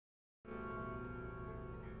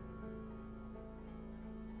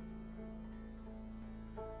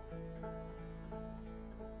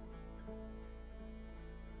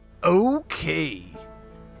Okay.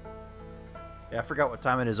 Yeah, I forgot what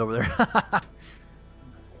time it is over there.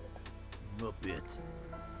 Muppets.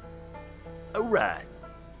 Alright.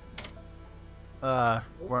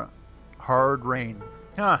 We're Hard Rain.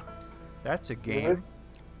 Huh. That's a game.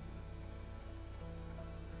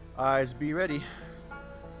 Eyes be ready.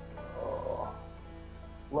 Oh.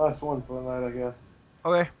 Last one for the night, I guess.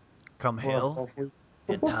 Okay. Come hell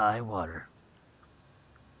and high water.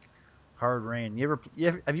 Hard Rain.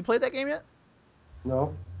 Have you played that game yet?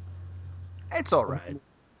 No. It's alright.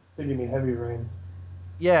 They give me Heavy Rain.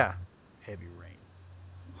 Yeah. Heavy Rain.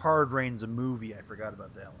 Hard Rain's a movie. I forgot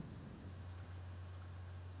about that one.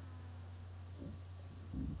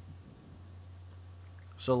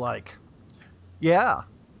 So like, yeah.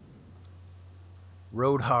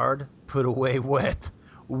 Rode hard, put away wet.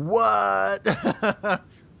 What? I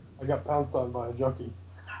got pounced on by a junkie.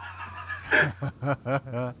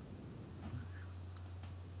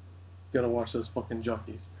 Gotta watch those fucking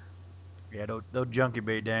junkies. Yeah, those junkie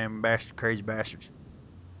be damn bastard, crazy bastards.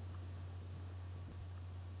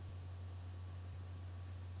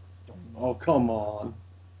 Oh, come on.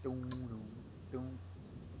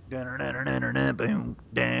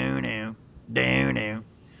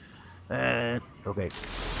 Okay.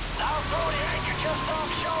 Now, Zodiac, you're just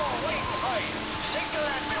offshore, waiting for you. Signal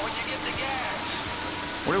at me when you get the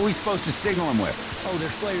gas. What are we supposed to signal them with? Oh,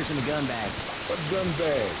 there's flares in the gun bag. What gun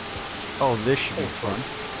bag? Oh, this should be fun.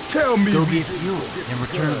 Tell me. Go get fuel and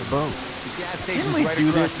return the boat. The gas station's Didn't we right do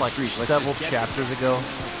across this the like street. Let's several just get chapters ago?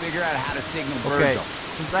 Figure out how to signal Okay, Virgil.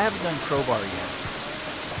 since I haven't done Crowbar yet,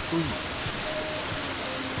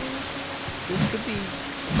 this could be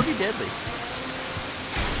pretty deadly.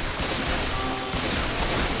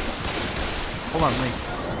 Hold on, wait.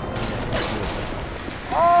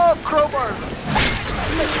 Oh, Crowbar!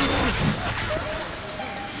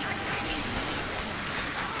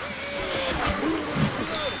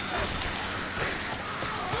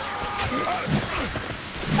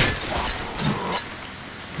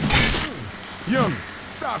 Young,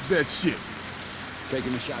 stop that shit.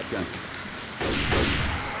 Taking the shotgun.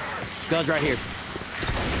 Gun's right here.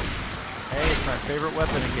 Hey, it's my favorite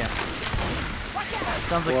weapon again.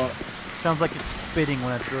 Sounds like it's spitting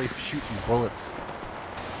when it's really shooting bullets.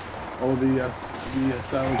 Oh, the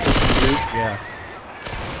sound system. Yeah.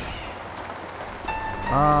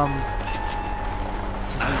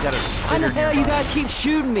 Since we got a Why spitter the hell you nearby. guys keep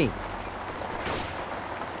shooting me?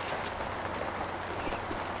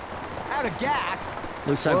 Out of gas.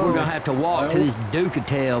 Looks like Whoa. we're gonna have to walk to this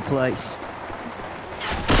Ducatel place.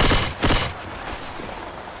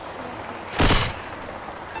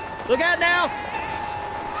 Look out now!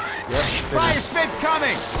 Yep, Fire spit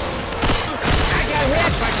coming. I got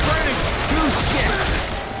hit by burning goose shit.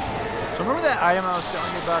 So remember that item I was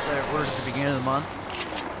telling you about that I ordered at the beginning of the month?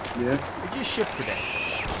 Yeah. It just shipped today.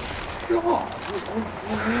 God.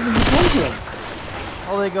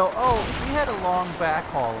 Oh, they go, oh, we had a long back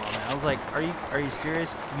haul on it. I was like, are you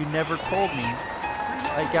serious? You never told me.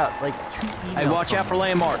 I got like 2 emails. Hey, watch out for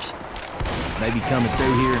them. landmarks. Maybe coming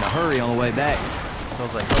through here in a hurry on the way back. So I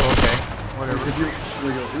was like, oh, okay, whatever.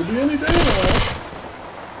 It'll be any day now.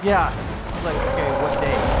 Yeah. I was like, okay, what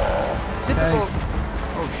day? Typical.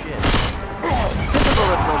 Oh shit. Typical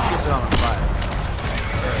that they'll ship it on a Friday.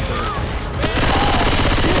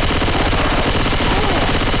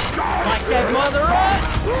 Like that mother up!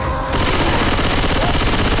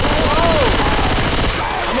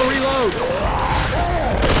 I'm gonna reload.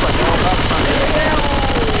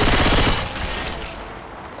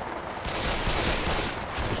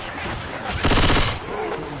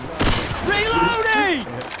 Reloading!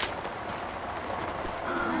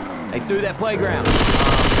 They threw that playground.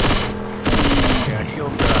 Yeah, I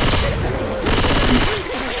killed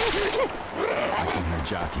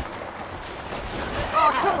Jockey.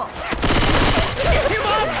 Oh, come on! Come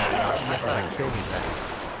on! I thought I killed his ass.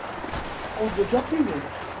 Oh, the jockeys are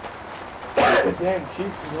damn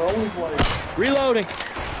cheap. They're always like Reloading.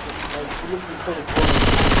 looking for the corner.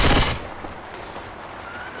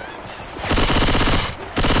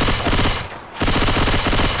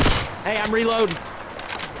 Hey, I'm reloading.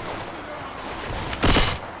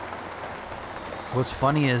 What's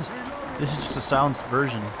funny is, this is just a silenced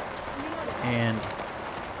version, and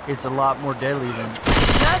it's a lot more deadly than...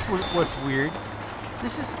 That's what's weird.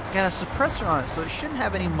 This has got a suppressor on it, so it shouldn't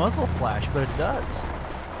have any muzzle flash, but it does.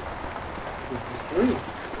 This is true.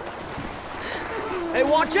 Hey,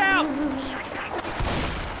 watch out!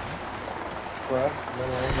 Press, no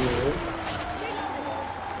idea it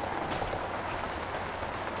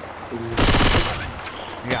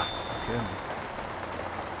Yeah. Okay.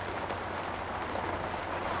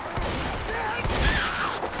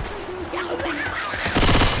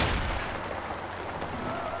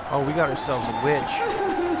 Oh, we got ourselves a witch.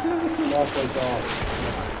 Halfway down.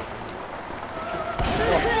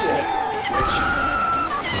 Oh shit.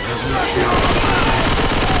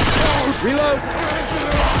 Reload!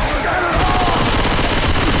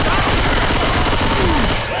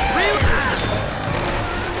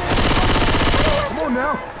 Come on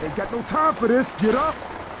now. Ain't got no time for this. Get up.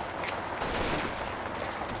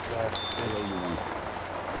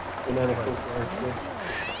 Banana cook right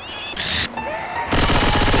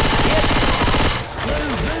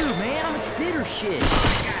Move, man. I'm a spitter shit. I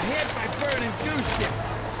got hit by burning goose shit.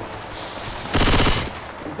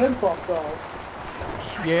 His head popped off.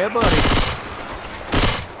 Yeah, buddy.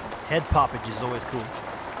 Head poppage is always cool.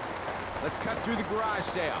 Let's cut through the garage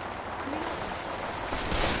sale.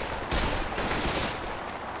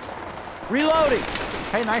 Reloading.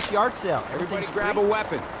 Hey, nice yard sale. Everybody Everything's grab free. a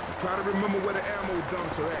weapon. Try to remember where the ammo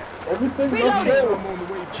dumps are at. Everything looks I'm good. on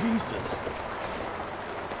the way. Jesus.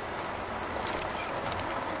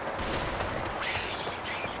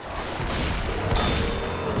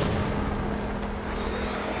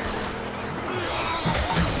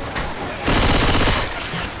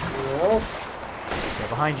 Well, Yeah,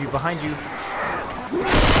 behind you, behind you.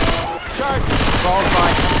 Charge! Ball by.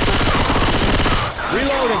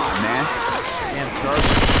 Reloading, man. Damn, charge.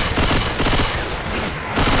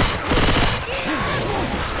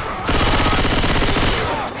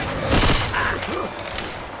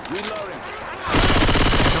 Reloading.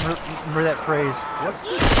 Remember that phrase. What's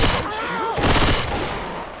this?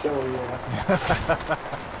 so yeah.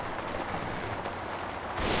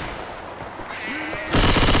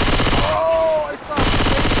 Oh, I saw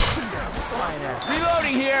something flying at.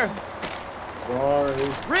 Reloading here. Sorry.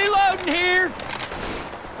 Reloading here.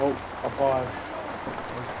 Oh, a five.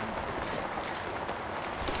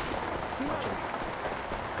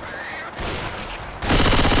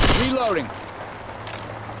 Reloading.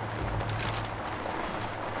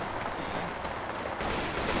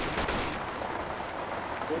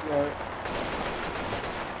 Good night.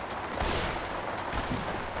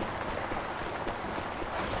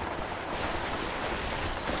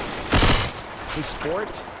 Hey, sport.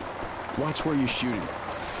 Watch where you're shooting.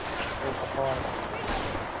 There's a five.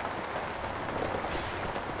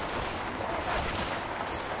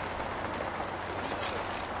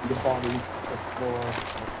 The bodies of the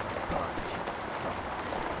floor.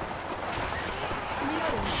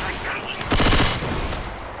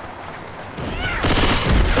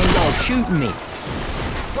 Ain't y'all shooting me.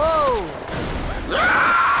 Whoa!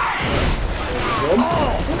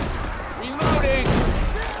 Reloading.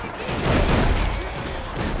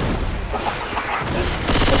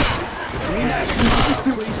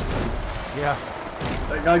 Yeah.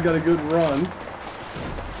 That guy got a good run.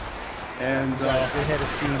 And, Good head of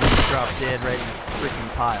steam and dropped dead right in the freaking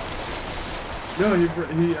pile. no,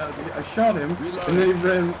 I shot him, and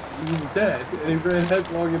then he was dead, and he ran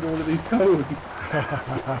headlong into one of these cones.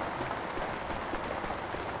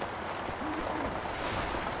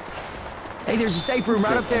 Hey, there's a safe room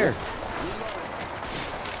right up there.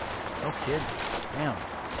 No kidding. Damn.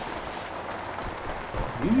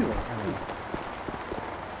 Easily.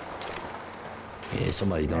 Yeah,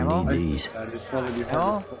 somebody's gonna Ammo? need these. I just wanted you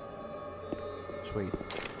Ammo? Sweet.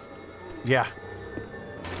 Yeah.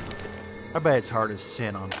 I bet it's hard as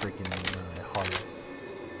sin on freaking hard.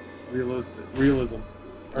 Realism.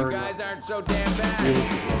 You guys aren't so damn bad.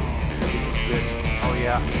 Oh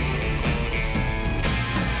yeah.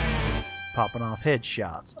 Popping off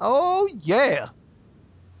headshots. Oh yeah.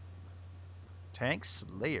 Tank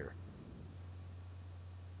Slayer.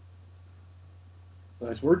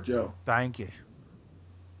 Nice work, Joe. Thank you.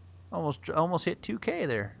 Almost hit 2K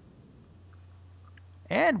there.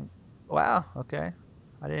 And wow, okay.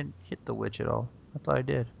 I didn't hit the witch at all. I thought I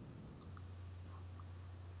did.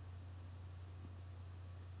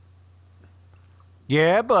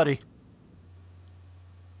 Yeah, buddy.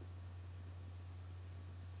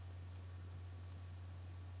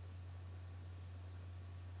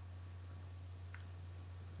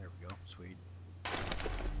 There we go. Sweet.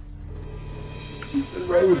 The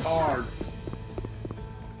road hard.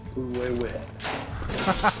 Way wet.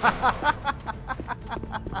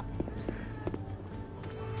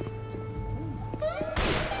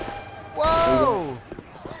 Whoa!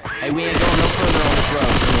 Hey, we ain't going no further on this road.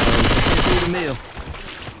 Just through the mill.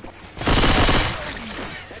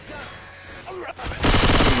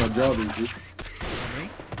 My job easy. Me?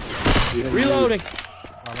 Reloading.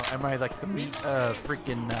 Am I like the meat?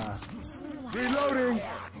 Freaking. Reloading.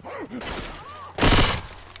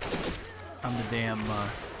 I'm the damn. Are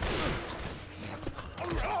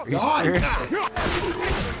you serious?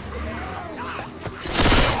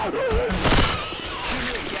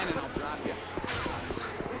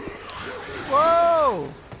 Whoa!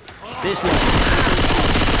 This way.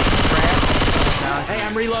 Hey,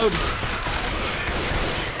 I'm reloading.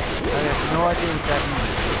 I have no idea what that means.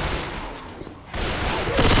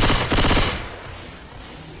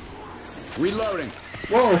 Reloading.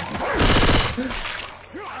 Whoa!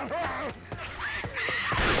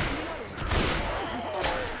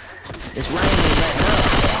 This rain ain't letting up.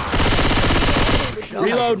 Michelle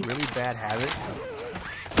Reload. has a really bad habit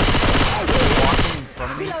of walking in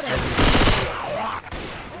front of me as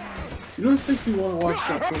You know, this makes me want to watch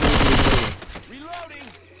that film.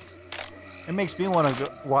 it makes me want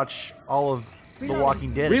to watch all of The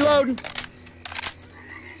Walking Dead. Reloading.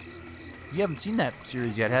 You haven't seen that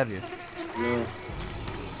series yet, have you? No.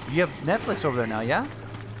 You have Netflix over there now, yeah?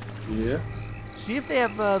 Yeah. See if they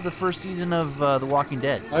have the first season of The Walking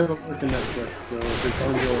Dead. I haven't worked in Netflix, so if it's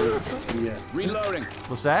on your yes. Reloading.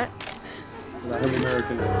 What's that? I have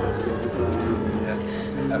American Netflix, so if it's on your yes.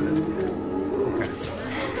 Have it. Okay.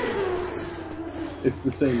 It's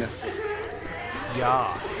the same Netflix.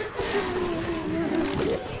 Yeah.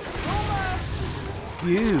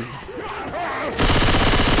 Goo.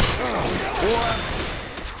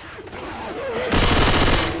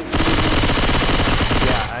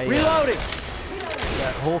 Yeah, I, Reloading.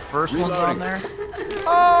 that whole first one's Reloading. on there.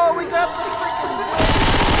 Oh, we got the freaking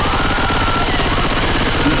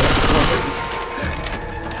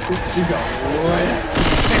You got what?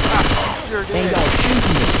 sure did. Ain't gonna shoot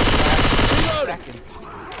me. Seconds.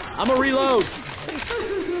 I'm a reload. Who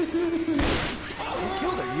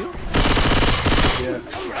killed her? You? Yeah.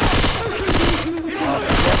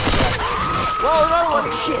 Whoa, another one!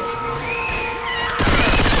 Shit.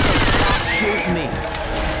 Shoot me.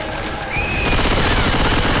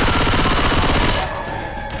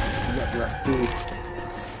 You got left too.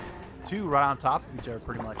 Two right on top of each other,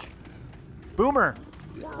 pretty much. Boomer!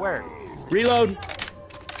 Where? Reload.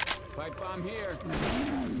 Pipe bomb here.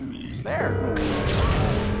 There.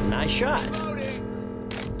 Nice shot.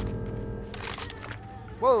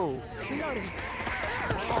 Whoa!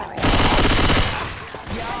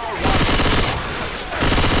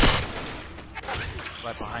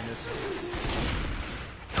 Right behind us.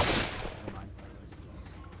 Never mind.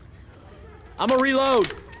 I'm a reload.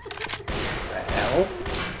 The hell?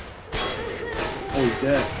 Oh, he's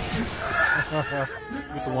dead.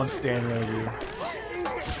 With the one standing right here.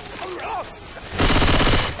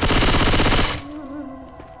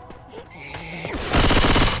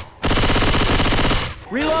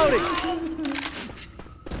 Reloading.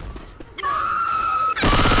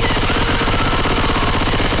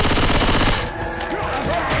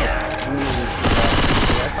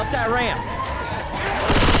 Up that ramp.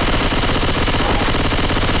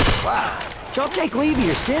 Wow. Y'all take leave of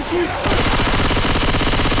your senses?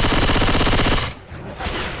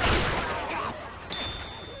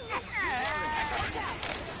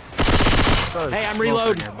 Hey, I'm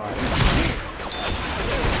reloading.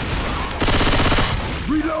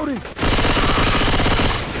 Reloading.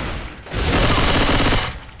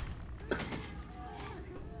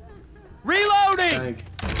 Reloading! Tank.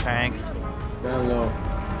 Tank. Down low.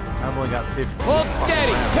 I've only got 15. Hold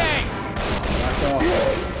steady, tank!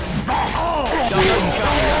 Back off.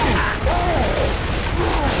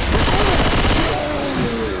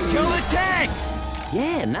 Kill the tank!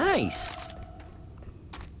 Yeah, nice.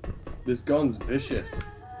 This gun's vicious.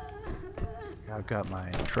 I've got my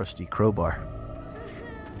trusty crowbar.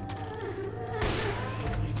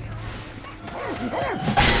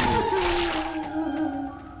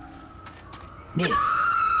 Nick,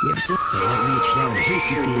 you ever seen that reach down the hissy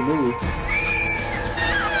Here, pit? move.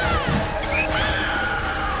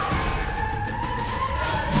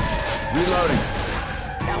 Reloading.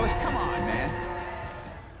 Dallas, come on, man.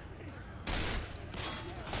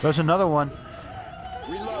 There's another one.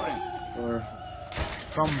 Reloading. Or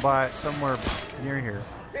Somewhere near here.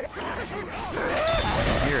 I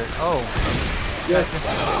can hear it. Oh. yes.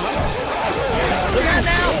 Look out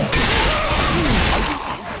now!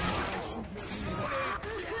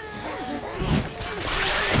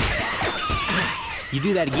 You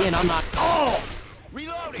do that again, I'm not. Oh!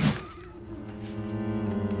 Reloading.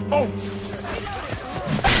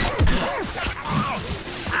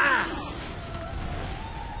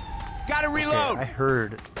 Gotta Okay, reload. I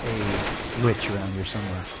heard a witch around here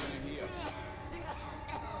somewhere.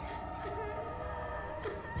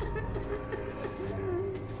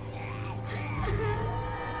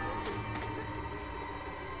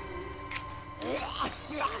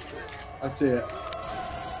 I see it.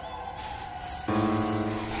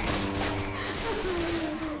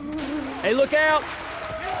 Hey, look out!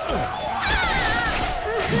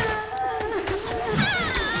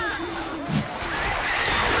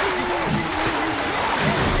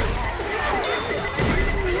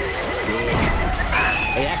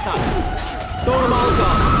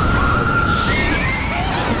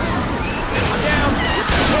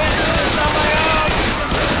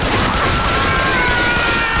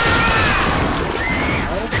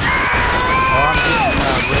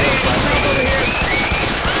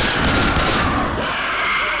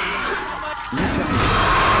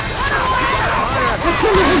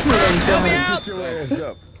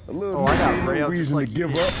 A little, Oh, I got no Ray out just reason like to you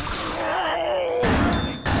give did. up.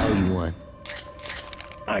 Oh, you won.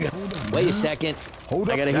 I got. Wait a second. Hold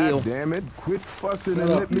up, I gotta heal. damn it. Quit fussing and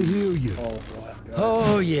let me heal you. Oh, black guy.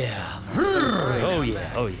 Oh yeah. Oh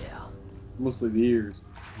yeah. Oh yeah. Mostly the ears.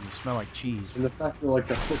 You smell like cheese. And the fact they're like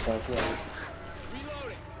a football player.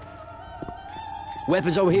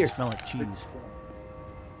 Weapons over You here. smell like cheese.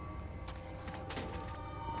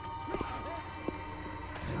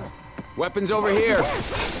 Weapons over here.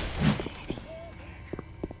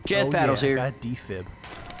 Jet paddles yeah, here. I got defib.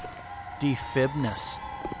 Defibness.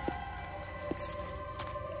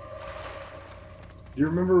 Do you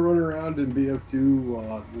remember running around in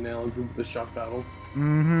BF2 nailing people with the shock paddles?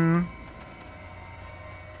 Mm-hmm.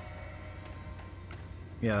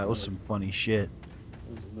 Yeah, that was some funny shit.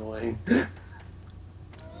 It was annoying.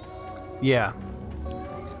 Yeah.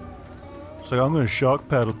 It's like, I'm gonna shock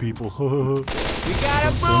paddle people. We got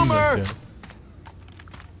a boomer.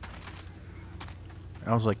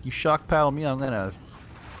 I was like, you shock paddle me, I'm gonna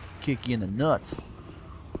kick you in the nuts.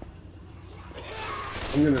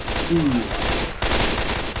 I'm gonna sue you.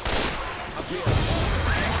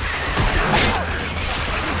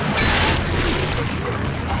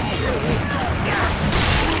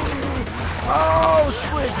 Oh,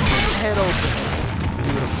 switch! Head open.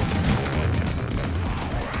 Beautiful.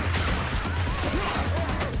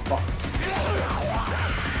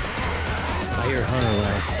 I hear a hunter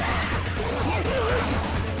laugh.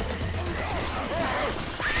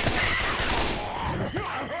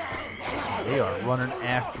 They are running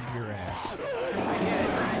after your ass.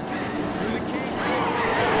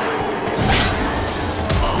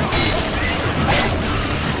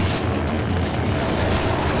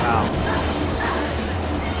 Wow.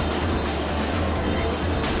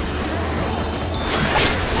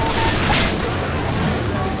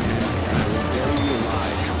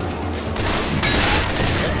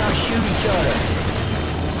 Let's not shoot each other.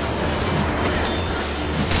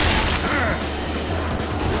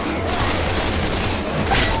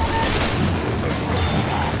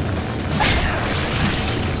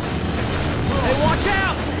 Hey, watch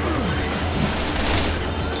out!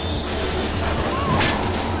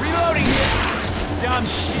 Reloading here. Dumb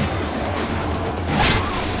shit.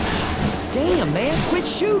 Damn, man, quit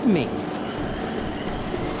shooting me.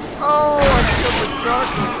 Oh, I killed the truck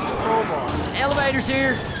with the crowbar. Elevator's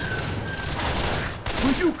here.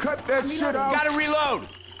 Will you cut that shit out? Gotta reload.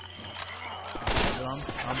 I'm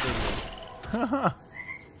big.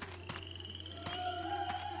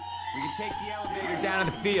 We can take the elevator down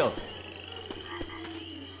to the field.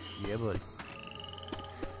 Yeah, buddy.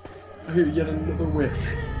 I hear yet another whiff.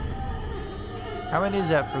 How many is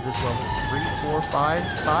that for this level? 3, 4, 5,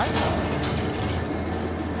 5?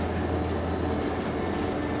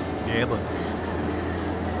 Yeah, buddy.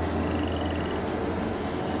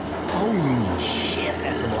 Holy shit,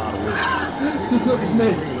 that's a lot of work. This is not his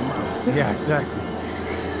name. Yeah, exactly.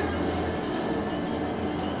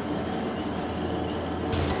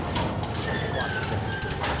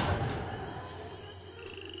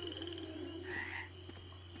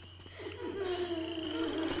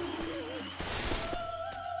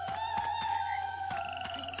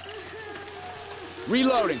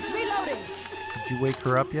 Reloading. Did you wake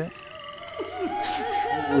her up yet?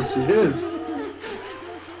 Oh, she is.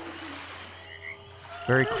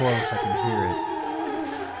 Very close, I can hear it.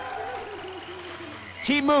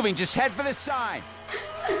 Keep moving. Just head for the sign.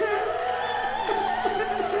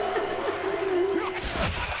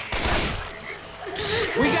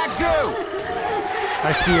 We got goo.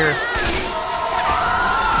 I see her.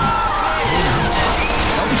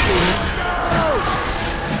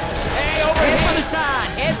 Hey, over here for the sign.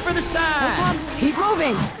 Head for the sign. Keep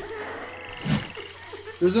moving.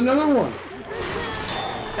 There's another one.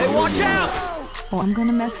 Hey, watch out. Oh, I'm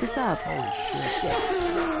gonna mess this up. Holy shit.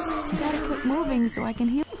 You gotta quit moving so I can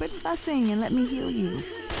heal. Quit fussing and let me heal you.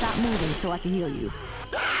 Stop moving so I can heal you.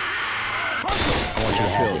 I want you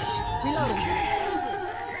to feel this. Reloading.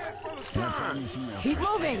 Keep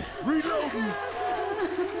moving.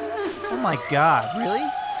 Oh my god, really?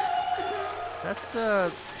 That's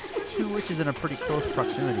 2 witches in a pretty close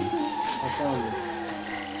proximity. I found it.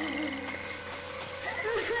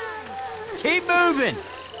 Keep moving.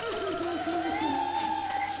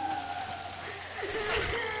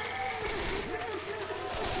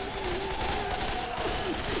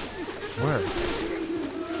 Where?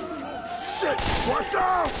 Shit! Watch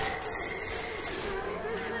out!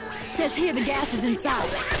 Says here the gas is inside.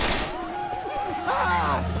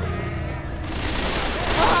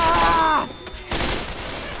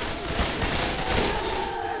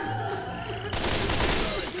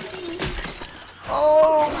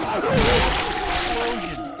 Oh!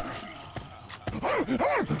 Explosion.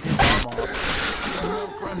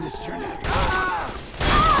 this turned out.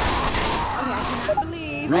 I cannot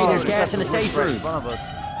believe. Ray, there's Oh, gas in the that's safe right in room. front of us.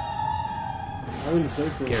 I'm in the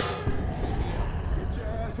safe room. Careful.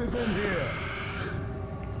 Gas is in here.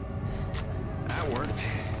 That worked.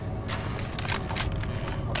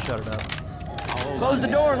 I'll shut it up. Close the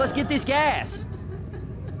door. Let's get this gas.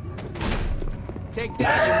 Take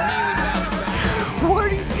that, you mealy mouthed bastard. What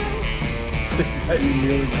did he say? Hey, you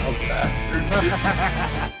mealy mouth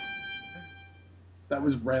bastard. That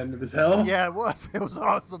was random as hell. Yeah, it was. It was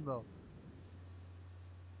awesome though.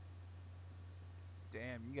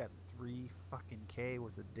 Damn, you got 3 fucking K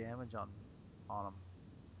worth of damage on him.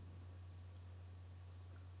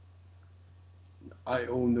 I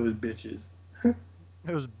own those bitches.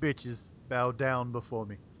 Those bitches bow down before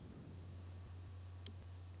me.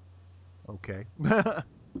 Okay.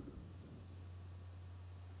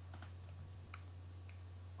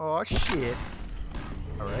 Oh shit.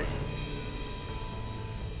 Alright.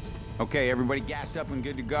 Okay, everybody gassed up and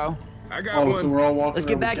good to go? I got Oh, one. so we're all walking Let's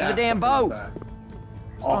get around back with to the gas damn stuck in boat. our back.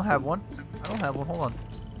 I don't have Awesome. one. I don't have one. Hold on.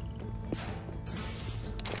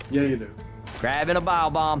 Yeah, you do. Grabbing a bile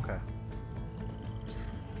bomb. Okay.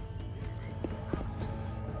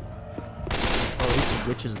 Oh, there's some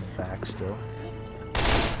witches in the back still.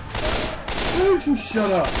 Why don't you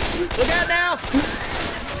shut up? Look out now!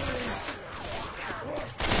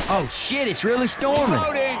 Oh shit, it's really storming.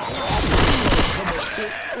 Loading!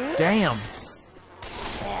 Damn.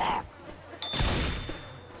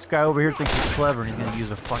 This guy over here thinks he's clever and he's gonna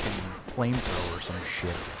use a fucking flamethrower or some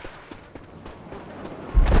shit.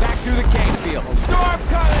 Back through the cane field. Storm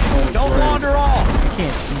coming! Don't wander off. You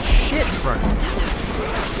can't see shit in front of you.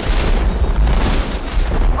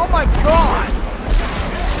 Oh my god!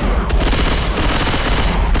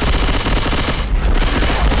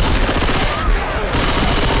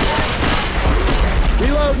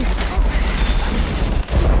 Reloading.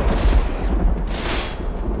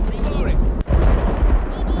 Reloading.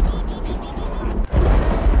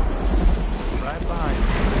 Right behind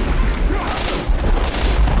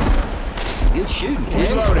you. Good shooting, Ted.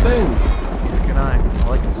 Reloading. Boom. Neither can I.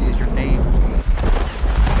 All I can see is your name.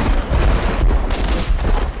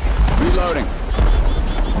 Reloading.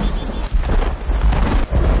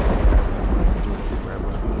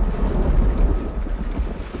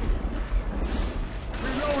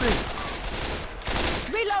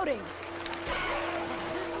 Reloading.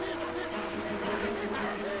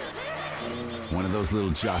 One of those little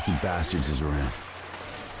jockey bastards is around.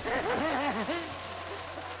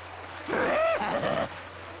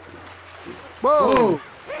 Whoa! Oh,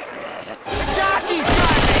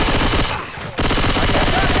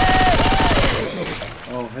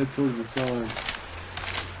 oh, head towards the sun.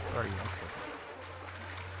 Sorry, okay.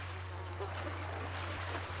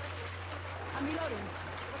 I'm reloading.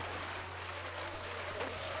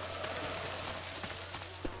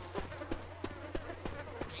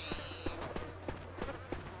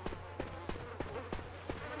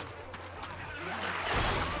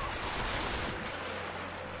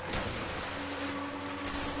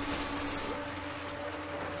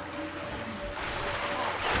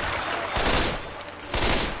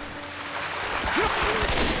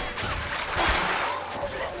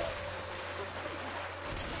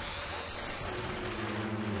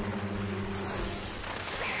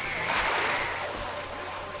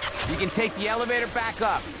 You can take the elevator back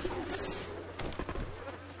up.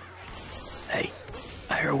 Hey,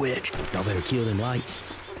 I hear a witch. Y'all better kill them lights.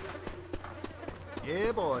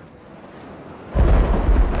 Yeah, boy. Here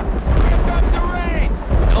comes the rain!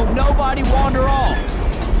 Don't nobody wander off.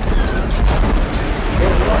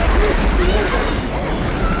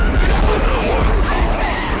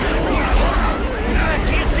 I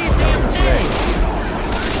can't see a damn thing.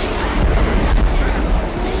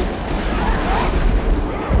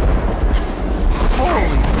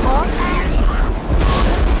 Holy fuck!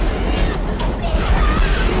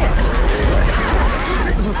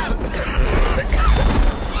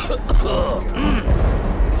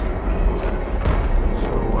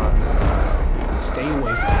 Stay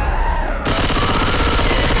away from me.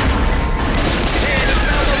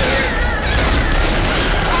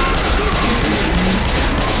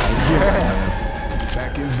 Yeah!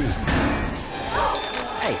 Back in business.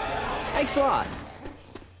 Hey, thanks a lot.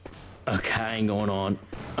 Okay, I ain't going on.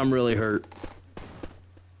 I'm really hurt.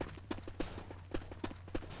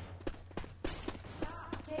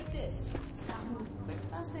 Take this. Stop moving. Quit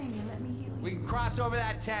fussing and let me heal you. We can cross over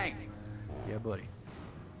that tank. Yeah, buddy.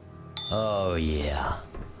 Oh, yeah.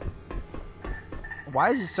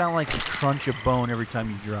 Why does it sound like you crunch a bone every time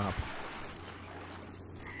you drop?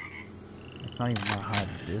 It's not even that high in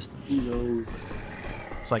the distance. Who knows?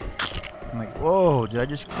 It's like, I'm like, whoa, did I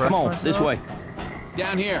just crush Come on, myself? this way.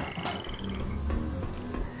 Down here.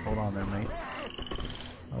 Hold on there, mate.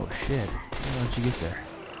 Oh shit. Why don't you get there?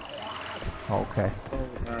 Oh, okay. Oh,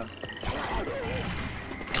 man.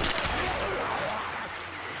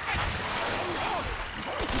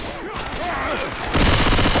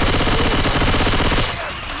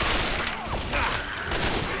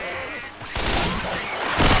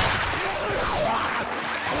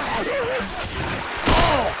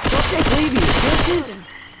 Don't take leave you, bitches!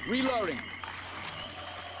 Reloading.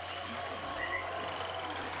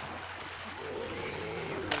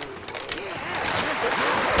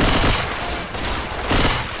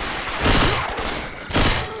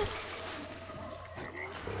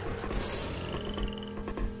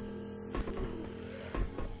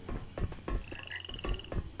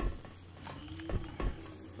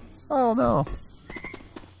 Oh no.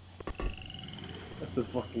 That's a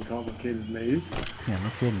fucking complicated maze. Yeah, no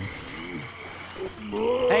kidding.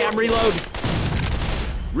 Hey, I'm reloading.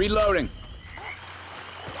 Reloading.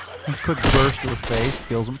 A quick burst to the face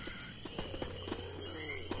kills him.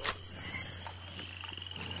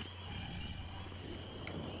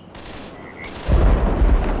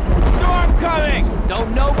 Storm coming.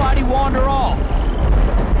 Don't nobody wander off.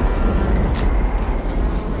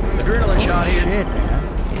 Adrenaline shot here. Shit, man.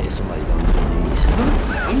 Yeah, somebody gonna do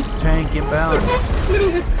these. Tank inbound.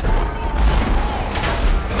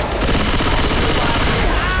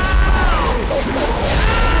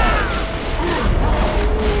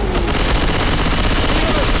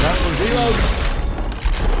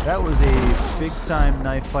 That was a big time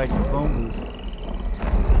knife fighting phone booth.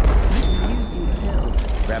 Use these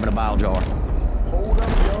pills. Grabbing a bile jar. Hold up,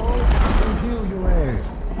 y'all. I'll heal your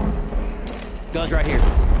ass. Guns right here. Oh,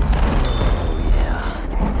 yeah.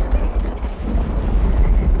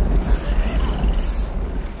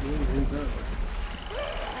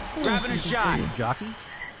 Grabbing a shot. Jockey?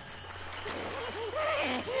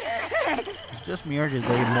 It's just me, or did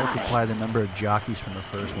they multiply the number of jockeys from the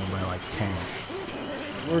first one by like 10?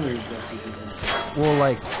 Well,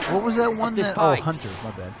 like, what was that one this that... pike. Oh, Hunter,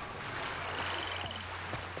 my bad.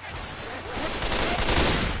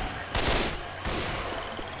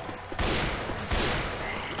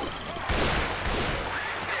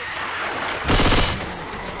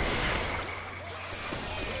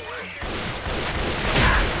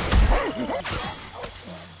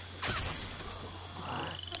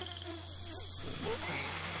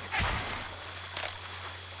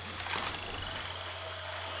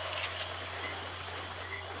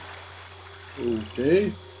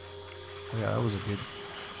 Okay. Yeah, that was a good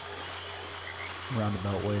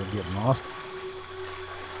roundabout way of getting lost.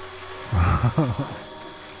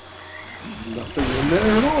 Nothing in there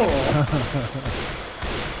at all.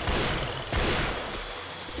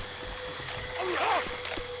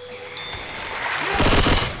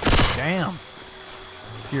 Damn!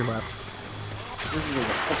 To your left. This is like a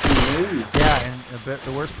fucking maze. Yeah, and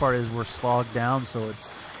the worst part is we're slogged down, so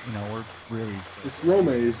it's, you know, we're really It's a slow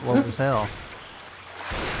maze. slow as hell.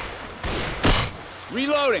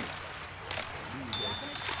 Reloading.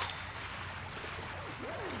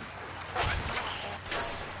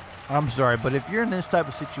 I'm sorry, but if you're in this type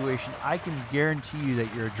of situation, I can guarantee you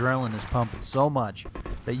that your adrenaline is pumping so much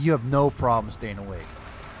that you have no problem staying awake.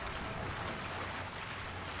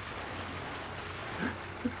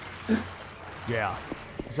 Yeah,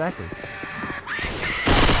 exactly.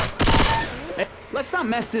 Hey, let's not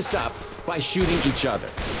mess this up by shooting each other,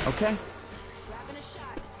 okay?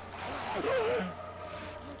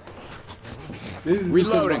 This is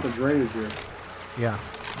Reloading. about the drainage here. Yeah.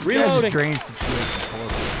 Reloading. This drain situation is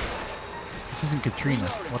horrible. This isn't Katrina.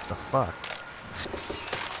 What the fuck?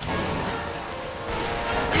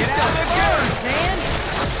 Get out of the dirt, man!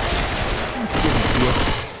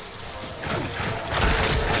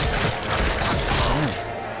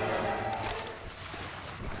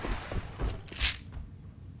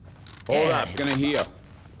 Hold Yeah. up, gonna heal.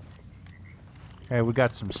 Hey, we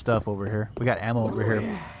got some stuff over here. We got ammo over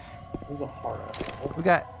here. There's a hard ass. We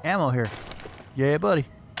got ammo here. Yeah, buddy.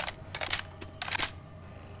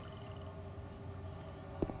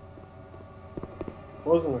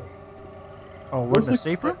 Wasn't it? Oh, we're in the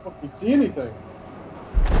safe room? I can't fucking see anything.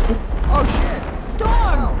 Oh shit!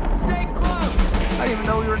 Storm! Stay close! I didn't even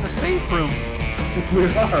know we were in the safe room. We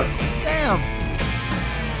are. Damn.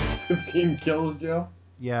 15 kills, Joe.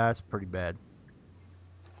 Yeah, that's pretty bad.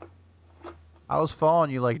 I was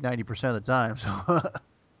following you like 90% of the time, so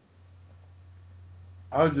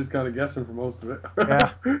I was just kind of guessing for most of it.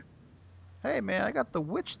 yeah. Hey man, I got the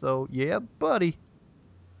witch though. Yeah, buddy.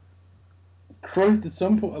 Christ, at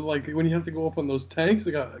some point, like when you have to go up on those tanks,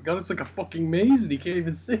 it got us like a fucking maze and he can't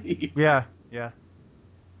even see. Yeah, yeah.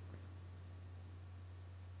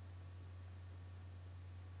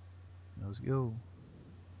 Let's go.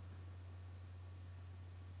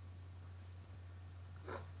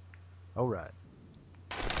 All right.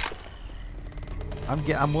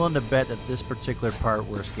 I'm willing to bet that this particular part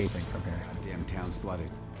we're escaping from here. Damn town's flooded.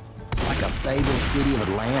 It's like a fabled city of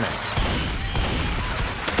Atlantis.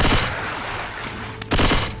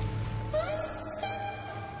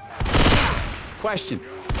 Question.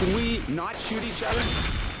 Can we not shoot each other?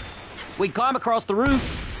 We climb across the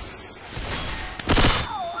roofs.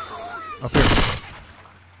 Up here.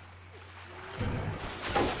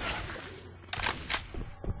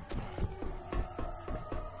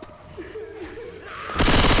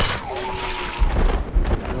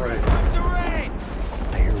 Right.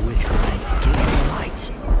 I hear a witch crying. Give me the lights.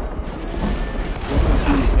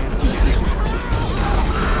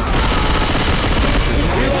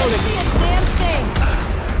 Reloading. See a damn thing.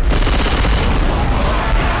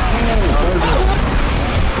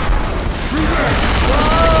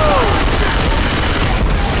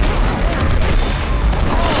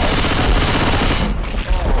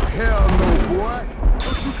 Hell no, boy.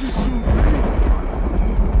 Don't you can shoot me.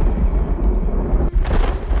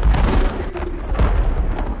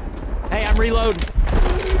 Hey, I'm reloading.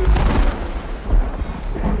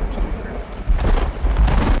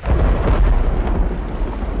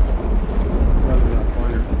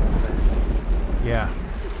 Yeah.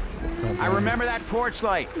 I remember that porch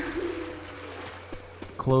light.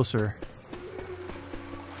 Closer.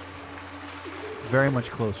 Very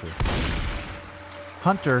much closer.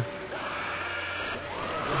 Hunter.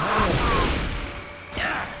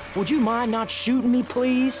 Would you mind not shooting me,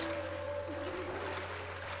 please?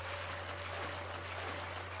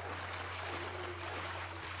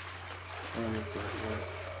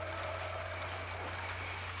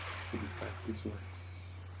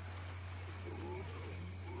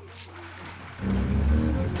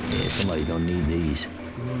 Yeah, somebody gonna need these.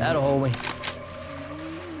 That'll hold me.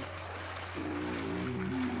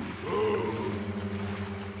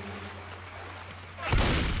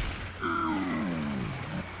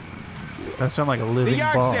 That sounds like a The living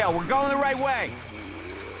yard ball. sale. We're going the right way.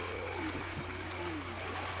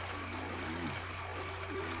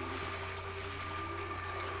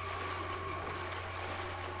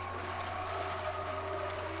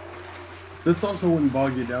 This also wouldn't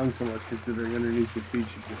bog you down so much, considering underneath your feet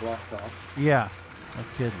you'd get blocked off. Yeah. No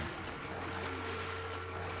kidding.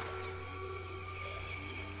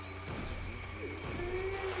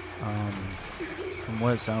 From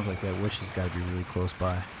what it sounds like, that witch has got to be really close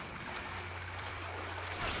by.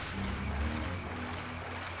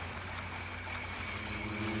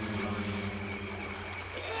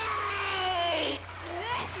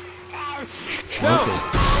 Okay.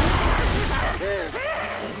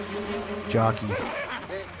 Jockey.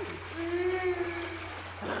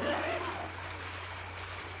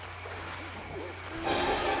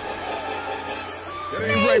 That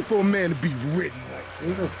ain't right for a man to be written like.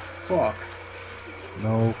 What the fuck?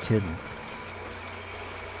 No kidding.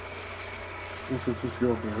 This was just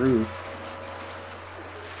go up the roof.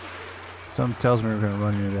 Something tells me we're going to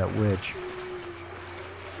run into that witch.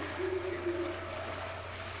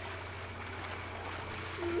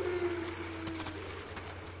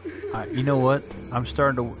 You know what? I'm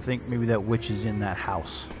starting to think maybe that witch is in that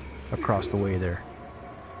house across the way there.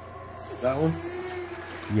 That one?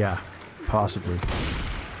 Yeah, possibly.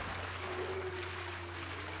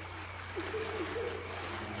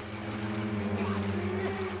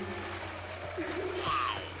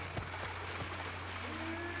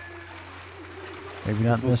 Maybe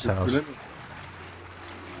not in this house.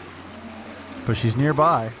 But she's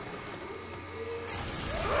nearby.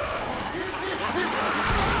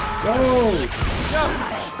 Go!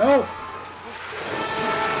 Help!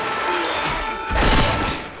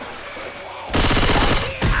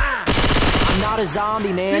 I'm not a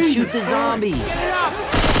zombie, man. Jesus Shoot the zombie. Get it up!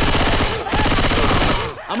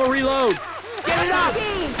 I'm gonna reload. Get it up!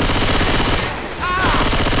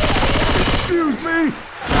 Excuse me!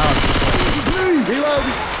 Reload.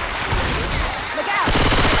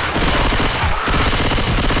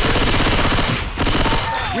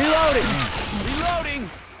 Reloading. Reloading!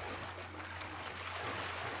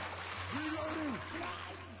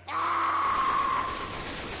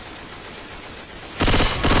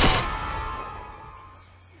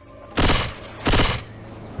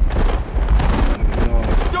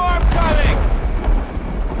 Storm coming!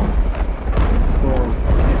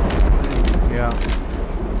 Yeah.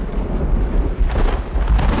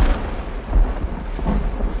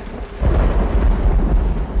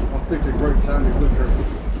 Time to click her.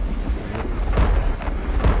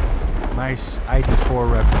 Nice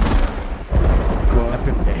ID4 reference. What?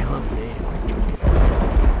 Epic fail.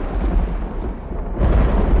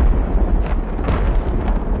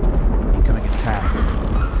 Incoming attack.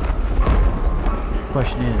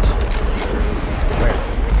 Question is, where?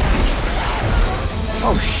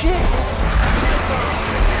 Oh shit!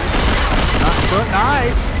 Not so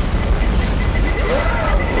nice.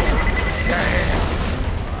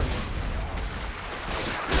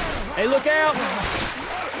 Hey, look out!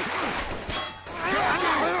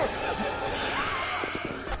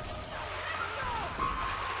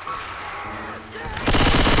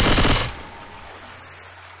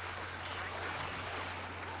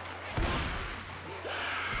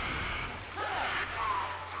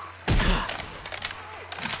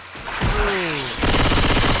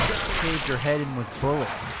 Caved your head in with bullets.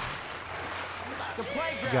 You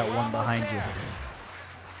got one behind you.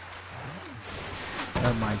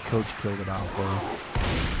 Never mind, Coach killed it off for you.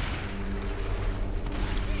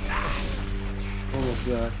 Almost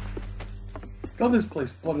there. God, this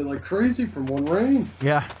place flooded like crazy from one rain.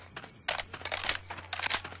 Yeah.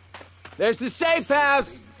 There's the safe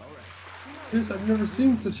house. Jeez, I've never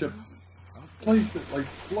seen such a place that like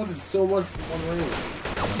flooded so much from one rain.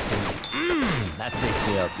 That fixed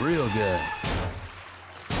me up real good.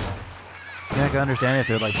 Yeah, I can understand if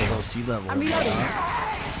they're like below sea level. I'm reloading.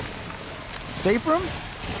 Safe room?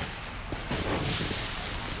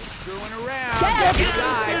 Screwing around. Get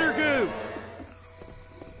Inside.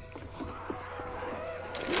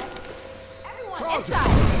 Everyone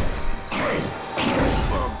inside.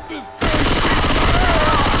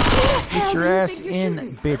 Get your ass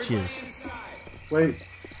in, bitches. Wait,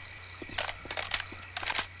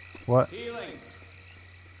 What? you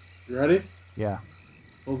ready? Yeah.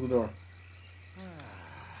 Close the door.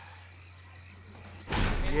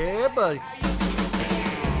 Yeah, buddy.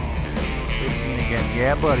 18 again.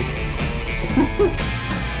 Yeah, buddy.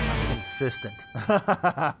 Consistent.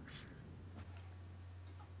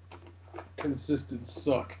 Consistent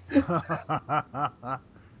suck.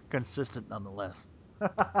 Consistent nonetheless.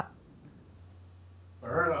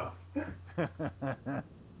 Fair enough.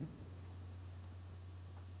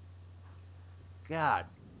 God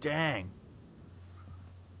dang.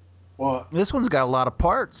 What? This one's got a lot of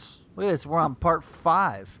parts. Look at this. We're on part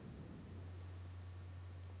 5.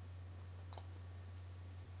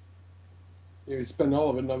 You spend all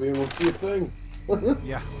of it and not be able to see a thing.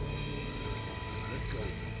 Yeah. Let's go.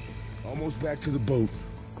 Almost back to the boat.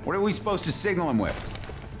 What are we supposed to signal him with?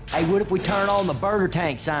 Hey, what if we turn on the burger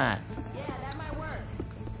tank sign?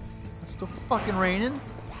 It's still fucking raining.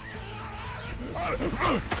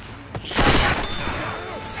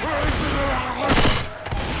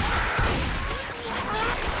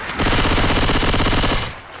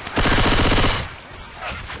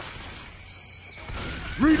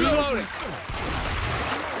 Reloading.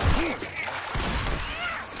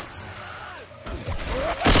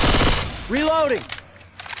 Reloading!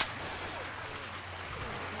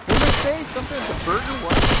 What did they say? Something at the burger?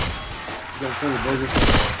 What? You gotta turn the burger.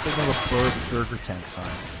 Something with a burger tank sign.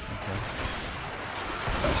 Okay.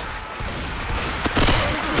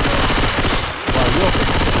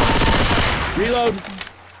 Reload!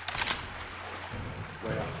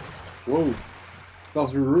 Whoa. Fell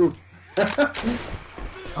through the roof.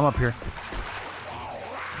 I'm up here.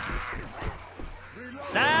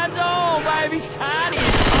 Signs on, baby! Sign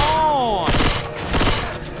is on!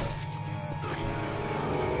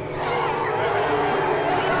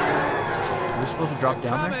 Are we supposed to drop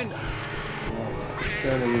down there?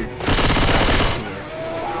 Stand on the-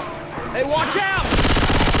 Hey, watch out!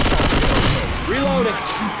 Reloading!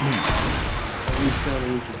 at least stand on the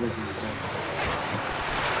roof of the building.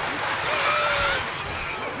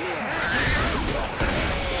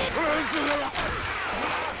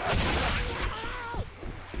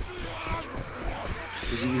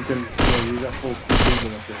 You can, you got full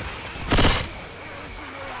speed up there.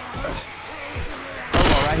 Oh,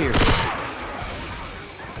 right here.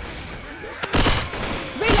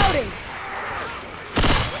 Reloading.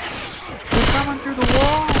 They're coming through the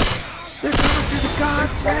wall! They're coming through the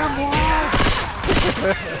goddamn wall!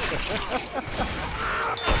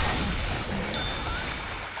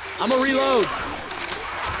 I'm a reload.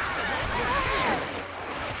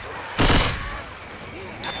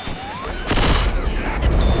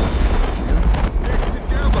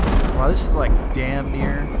 Wow, this is like damn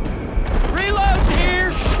near. Reload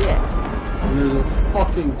here! Shit! And there's a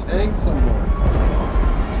fucking tank somewhere.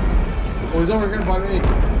 Oh, he's over here by me.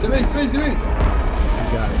 To me, to me, to me! You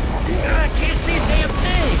got it. I can't see a damn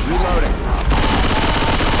thing! Reloading.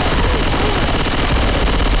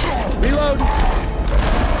 Reload!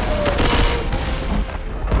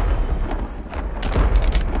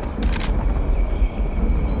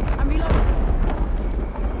 I'm reloading.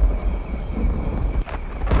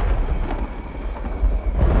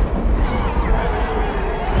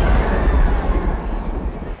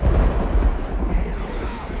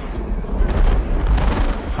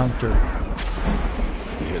 Hunter.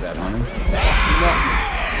 You hear that, Hunter?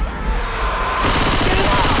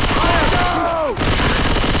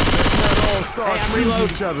 Start Hey, I'm shooting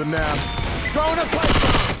reloading. each other now. Throwing a pipe!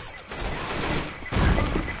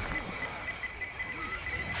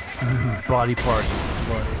 Body parts.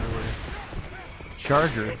 Blood everywhere.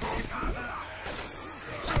 Charger.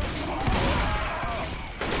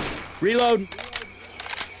 Reload!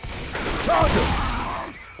 Charger!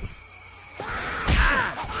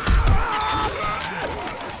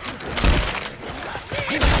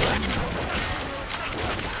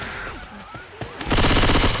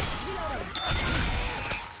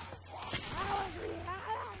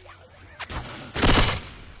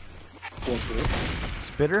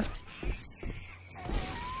 Spitter.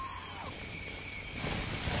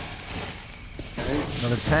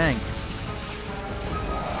 Another tank.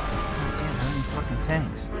 Damn, how many fucking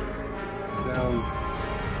tanks? Down.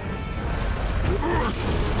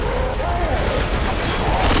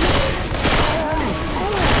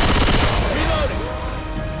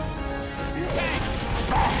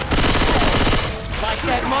 Like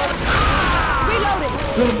that mother... Reloading!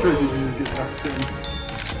 So tricky when you get knocked in.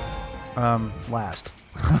 Last.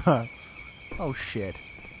 Oh shit.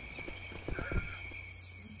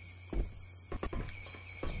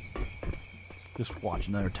 Just watch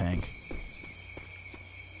another tank.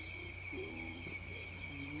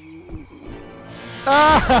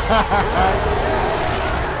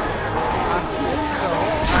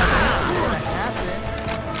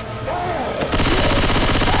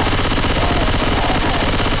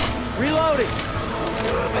 Reloading!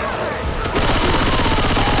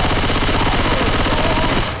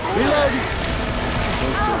 Reloading!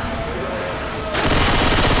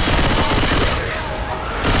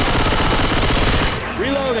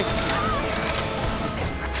 Reloading!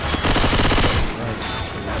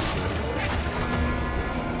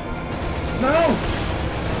 No!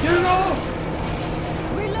 Get it off!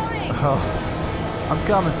 Reloading! Oh, I'm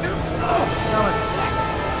coming.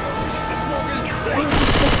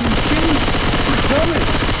 Coming.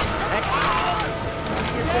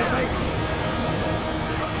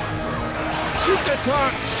 Shoot the tar!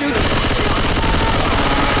 Shoot it!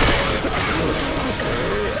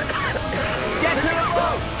 Get to the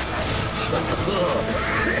boat!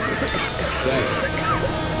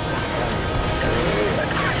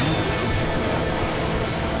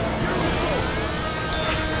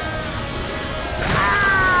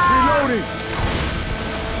 Reloading!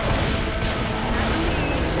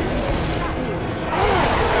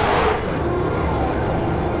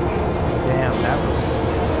 Damn, that was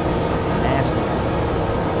nasty.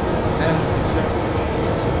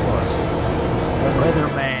 Yes, it was.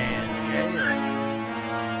 Weatherman. Yeah.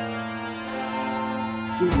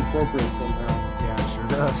 Seems appropriate somehow. Yeah, it sure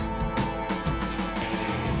does.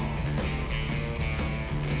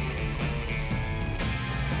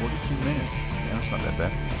 $42 minutes. Yeah, that's not that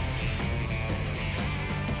bad.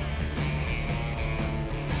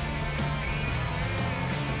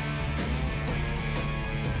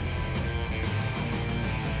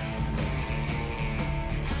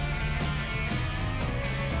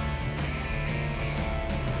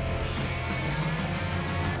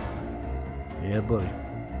 Yeah, buddy.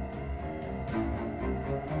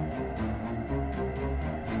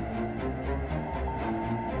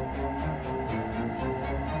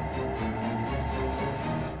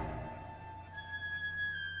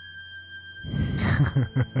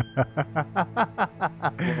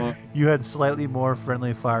 You had slightly more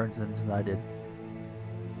friendly fire incidents than I did.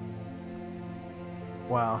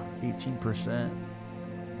 Wow, 18%.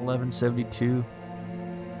 1172.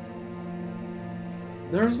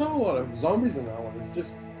 There's not a lot of zombies in that one. It's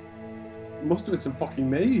just most of it's in fucking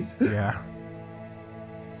maze. Yeah.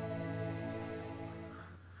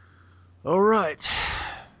 All right.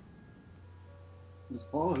 It's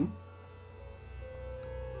fun.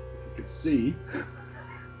 You can see.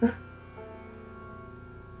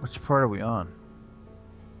 Which part are we on?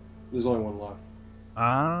 There's only one left.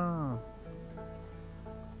 Ah.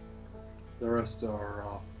 The rest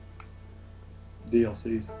are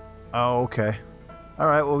DLCs. Oh, okay. All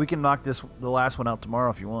right. Well, we can knock the last one out tomorrow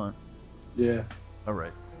if you want. Yeah. All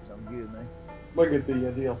right. Sounds good, man. Might get the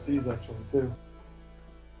DLCs actually too.